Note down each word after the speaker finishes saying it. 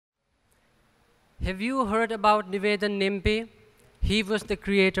Have you heard about Nivedan Nempe? He was the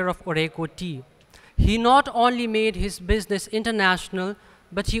creator of Oreco tea. He not only made his business international,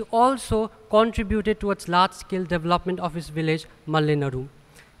 but he also contributed towards large-scale development of his village, Mallinaru.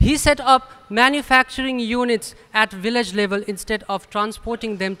 He set up manufacturing units at village level instead of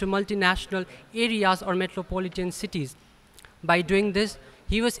transporting them to multinational areas or metropolitan cities. By doing this,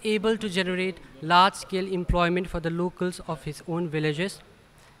 he was able to generate large-scale employment for the locals of his own villages.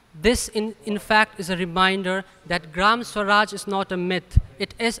 This, in fact, is a reminder that Gram Swaraj is not a myth.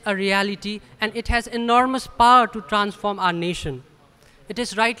 It is a reality, and it has enormous power to transform our nation. It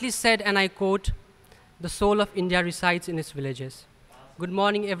is rightly said, and I quote, "The soul of India resides in its villages." Good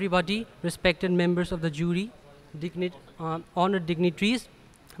morning, everybody, respected members of the jury, honored dignitaries,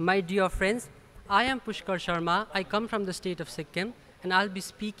 my dear friends. I am Puskar Sharma. I come from the state of Sikkim, and I'll be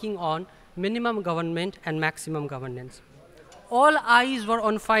speaking on minimum government and maximum governance. All eyes were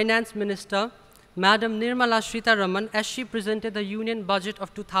on Finance Minister, Madam Nirmala Sitharaman, as she presented the Union Budget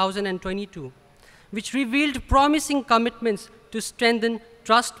of 2022, which revealed promising commitments to strengthen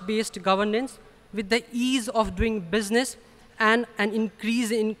trust-based governance with the ease of doing business and an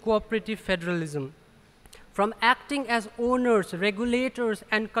increase in cooperative federalism. From acting as owners, regulators,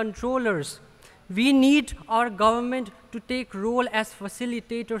 and controllers, we need our government to take role as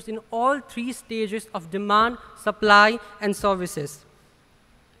facilitators in all three stages of demand, supply, and services.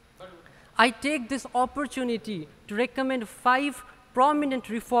 I take this opportunity to recommend 5 prominent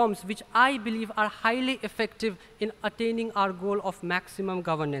reforms which I believe are highly effective in attaining our goal of maximum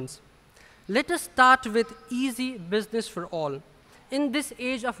governance. Let us start with easy business for all. In this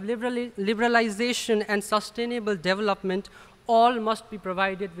age of liberalization and sustainable development, all must be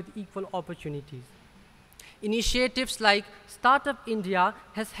provided with equal opportunities. Initiatives like Startup India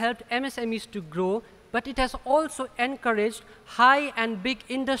has helped MSMEs to grow, but it has also encouraged high and big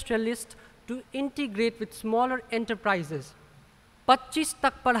industrialists to integrate with smaller enterprises. 25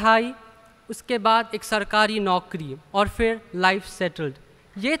 तक पढ़ाई, उसके बाद एक सरकारी नौकरी और फिर life settled.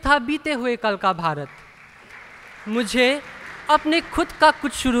 ये था बीते हुए कल का भारत। मुझे अपने खुद का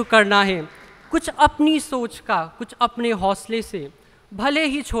कुछ शुरू करना है, कुछ अपनी सोच का, कुछ अपने हौसले से, भले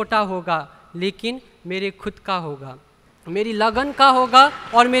ही छोटा होगा लेकिन मेरे खुद का होगा, मेरी लगन का होगा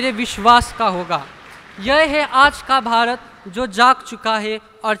और मेरे विश्वास का होगा। यह है आज का भारत जो जाग चुका है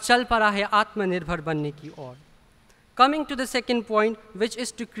और चल पड़ा है आत्मनिर्भर बनने की ओर। Coming to the second point, which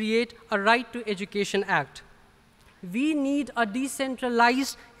is to create a Right to Education Act. We need a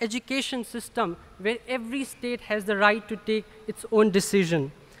decentralized education system where every state has the right to take its own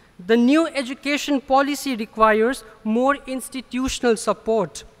decision. The new education policy requires more institutional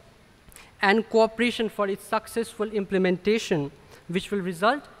support and cooperation for its successful implementation, which will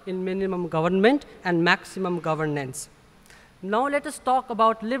result in minimum government and maximum governance. Now let us talk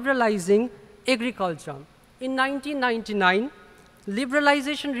about liberalizing agriculture. In 1999,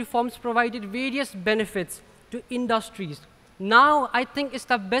 liberalization reforms provided various benefits to industries. Now, I think it's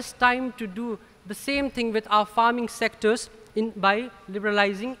the best time to do the same thing with our farming sectors by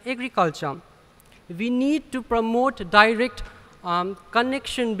liberalizing agriculture. We need to promote direct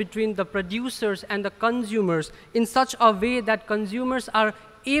connection between the producers and the consumers in such a way that consumers are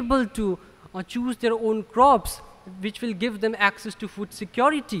able to choose their own crops, which will give them access to food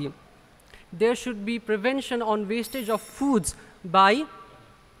security. There should be prevention on wastage of foods by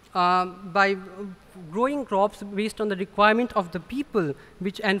growing crops based on the requirement of the people,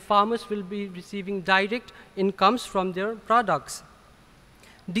 and farmers will be receiving direct incomes from their products.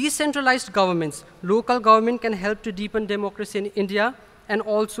 Decentralized governments, local government can help to deepen democracy in India and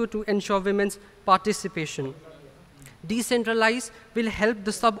also to ensure women's participation. Decentralized will help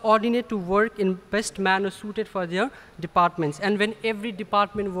the subordinate to work in best manner suited for their departments. And when every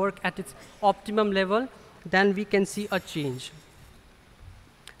department works at its optimum level, then we can see a change.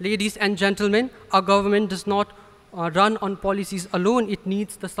 Ladies and gentlemen, our government does not run on policies alone. It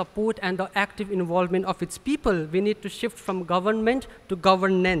needs the support and the active involvement of its people. We need to shift from government to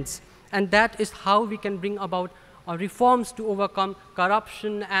governance. And that is how we can bring about reforms to overcome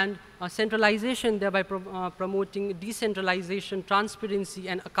corruption and centralization, thereby promoting decentralization, transparency,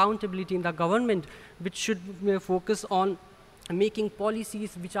 and accountability in the government, which should focus on making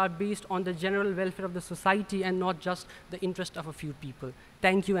policies which are based on the general welfare of the society and not just the interest of a few people.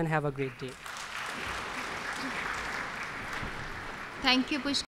 Thank you and have a great day. Thank you, Pushkar.